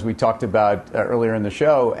short, as we talked about earlier in the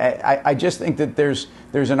show. I just think that there's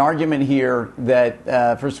an argument here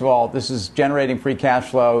that first of all, this is generating free cash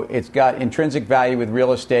flow. It's got intrinsic value with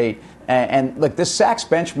real estate. And look, this Saks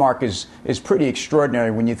benchmark is pretty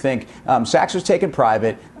extraordinary when you think Saks was taken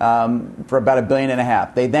private for about $1.5 billion.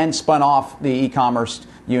 They then spun off the e-commerce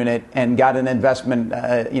unit and got an investment,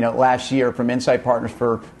 last year from Insight Partners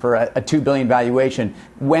for a $2 billion valuation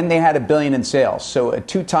when they had $1 billion in sales. So a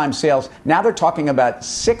 2x sales. Now they're talking about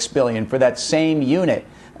 $6 billion for that same unit.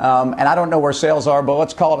 And I don't know where sales are, but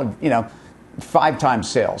let's call it, 5x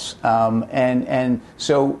sales. And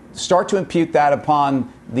so start to impute that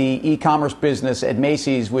upon the e-commerce business at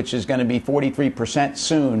Macy's, which is going to be 43%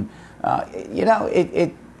 soon.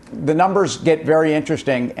 The numbers get very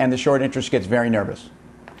interesting, and the short interest gets very nervous.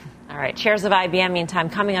 All right. Shares of IBM, meantime,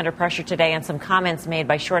 coming under pressure today, and some comments made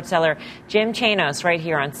by short seller Jim Chanos right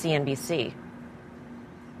here on CNBC.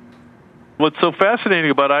 What's so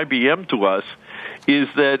fascinating about IBM to us is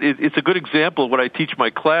that it's a good example of what I teach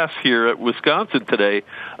my class here at Wisconsin today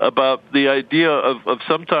about the idea of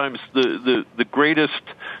sometimes the greatest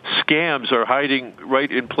scams are hiding right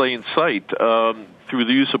in plain sight through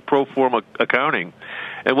the use of pro forma accounting.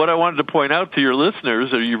 And what I wanted to point out to your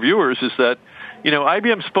listeners or your viewers is that,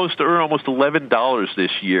 IBM's supposed to earn almost $11 this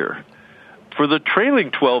year. For the trailing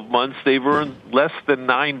 12 months, they've earned less than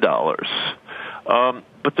 $9.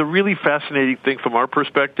 But the really fascinating thing from our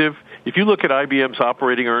perspective, if you look at IBM's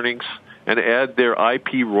operating earnings and add their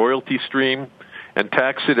IP royalty stream and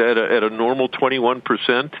tax it at a normal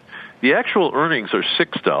 21%, the actual earnings are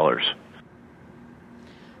 $6.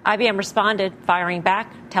 IBM responded, firing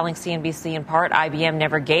back, telling CNBC in part IBM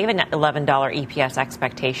never gave an $11 EPS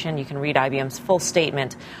expectation. You can read IBM's full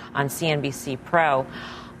statement on CNBC Pro.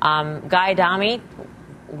 Guy Adami,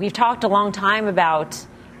 we've talked a long time about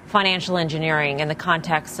financial engineering in the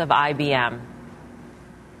context of IBM.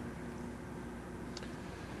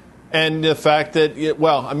 And the fact that,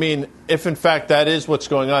 if in fact that is what's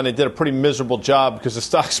going on, they did a pretty miserable job because the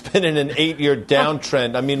stock's been in an 8-year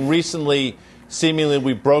downtrend. I mean, recently, seemingly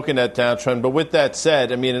we've broken that downtrend. But with that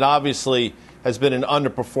said, it obviously has been an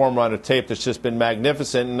underperformer on a tape that's just been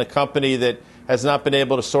magnificent, and a company that has not been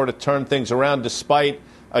able to sort of turn things around despite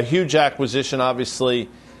a huge acquisition, obviously,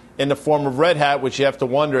 in the form of Red Hat, which you have to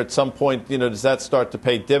wonder at some point, does that start to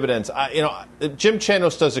pay dividends? Jim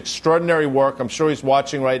Chanos does extraordinary work. I'm sure he's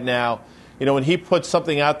watching right now. When he puts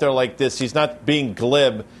something out there like this, he's not being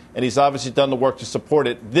glib, and he's obviously done the work to support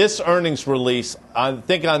it. This earnings release, I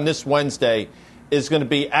think on this Wednesday, is going to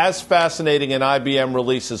be as fascinating an IBM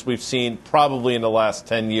release as we've seen probably in the last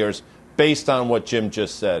 10 years, based on what Jim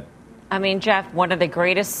just said. Jeff, one of the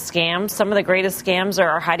greatest scams, some of the greatest scams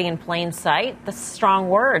are hiding in plain sight. That's strong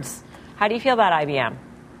words. How do you feel about IBM?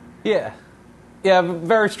 Yeah,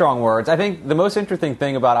 very strong words. I think the most interesting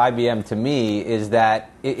thing about IBM to me is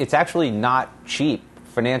that it's actually not cheap,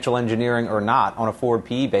 financial engineering or not, on a forward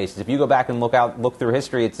PE basis. If you go back and look through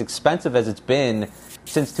history, it's expensive as it's been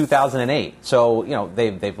since 2008. So,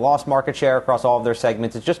 they've lost market share across all of their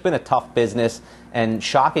segments. It's just been a tough business. And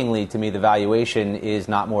shockingly, to me, the valuation is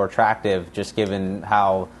not more attractive, just given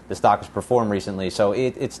how the stock has performed recently. So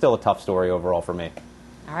it's still a tough story overall for me.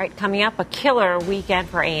 All right, coming up, a killer weekend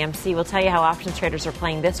for AMC. We'll tell you how options traders are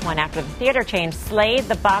playing this one after the theater chain slayed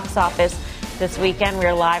the box office this weekend.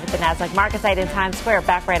 We're live at the Nasdaq market site in Times Square.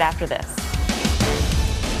 Back right after this.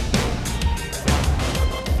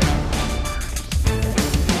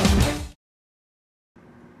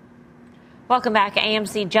 Welcome back.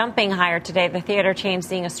 AMC jumping higher today. The theater chain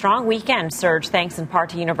seeing a strong weekend surge thanks in part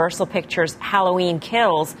to Universal Pictures' Halloween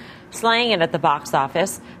Kills, slaying it at the box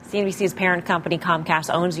office. CNBC's parent company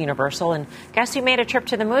Comcast owns Universal. And guess who made a trip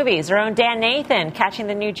to the movies? Our own Dan Nathan, catching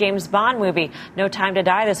the new James Bond movie, No Time to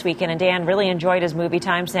Die, this weekend. And Dan really enjoyed his movie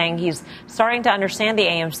time, saying he's starting to understand the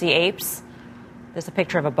AMC apes. There's a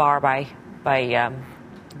picture of a bar, by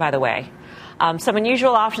the way. Some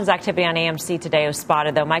unusual options activity on AMC today was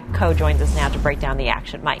spotted, though. Mike Coe joins us now to break down the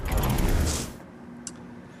action. Mike.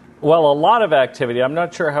 Well, a lot of activity. I'm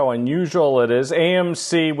not sure how unusual it is.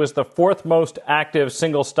 AMC was the fourth most active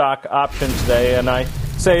single stock option today, and I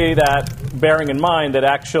say that, bearing in mind that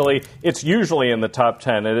actually it's usually in the top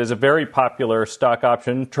 10. It is a very popular stock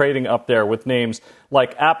option, trading up there with names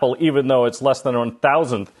like Apple, even though it's less than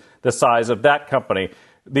 1,000th the size of that company.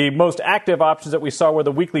 The most active options that we saw were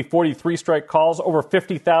the weekly 43 strike calls. Over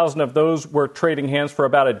 50,000 of those were trading hands for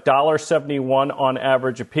about $1.71 on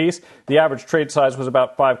average apiece. The average trade size was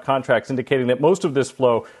about 5 contracts, indicating that most of this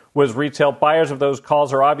flow was retail. Buyers of those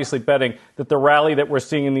calls are obviously betting that the rally that we're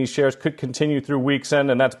seeing in these shares could continue through week's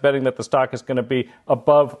end, and that's betting that the stock is going to be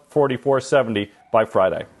above 44.70 by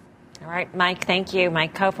Friday. All right, Mike, thank you.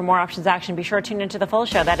 Mike Coe, for more options action, be sure to tune into the full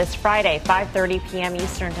show. That is Friday, 5:30 p.m.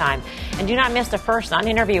 Eastern Time. And do not miss the first on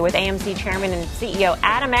interview with AMC Chairman and CEO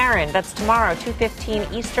Adam Aron. That's tomorrow,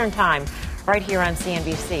 2:15 Eastern Time, right here on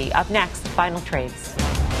CNBC. Up next, Final Trades.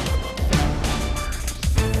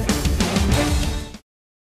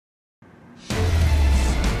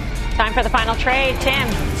 Time for the final trade. Tim.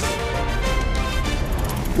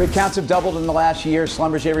 Rig counts have doubled in the last year.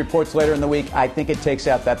 Schlumberger reports later in the week. I think it takes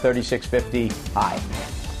out that 36.50 high.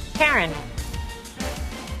 Karen.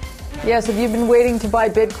 Yes, if you've been waiting to buy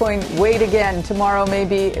Bitcoin, wait again. Tomorrow may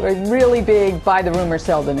be a really big buy the rumor,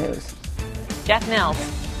 sell the news. Jeff Mills.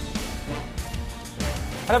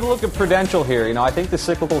 I'd have a look at Prudential here. I think the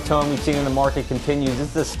cyclical tone we've seen in the market continues.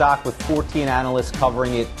 This is a stock with 14 analysts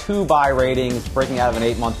covering it, 2 buy ratings, breaking out of an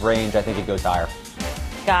 8-month range. I think it goes higher.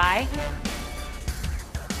 Guy.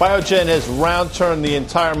 Biogen has round turned the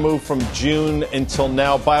entire move from June until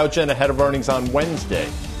now. Biogen ahead of earnings on Wednesday.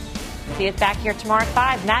 See us back here tomorrow at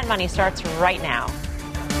 5. Mad Money starts right now.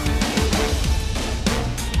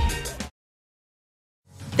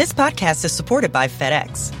 This podcast is supported by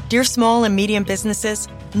FedEx. Dear small and medium businesses,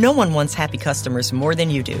 no one wants happy customers more than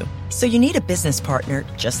you do. So you need a business partner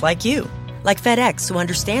just like you. Like FedEx, who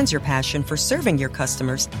understands your passion for serving your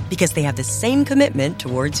customers because they have the same commitment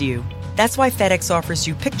towards you. That's why FedEx offers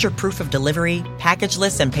you picture proof of delivery,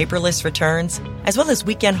 packageless and paperless returns, as well as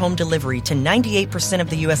weekend home delivery to 98% of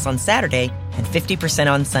the U.S. on Saturday and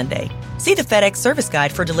 50% on Sunday. See the FedEx service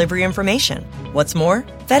guide for delivery information. What's more,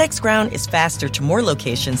 FedEx Ground is faster to more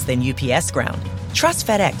locations than UPS Ground. Trust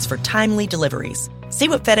FedEx for timely deliveries. See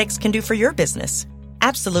what FedEx can do for your business.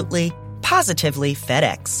 Absolutely, positively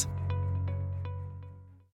FedEx.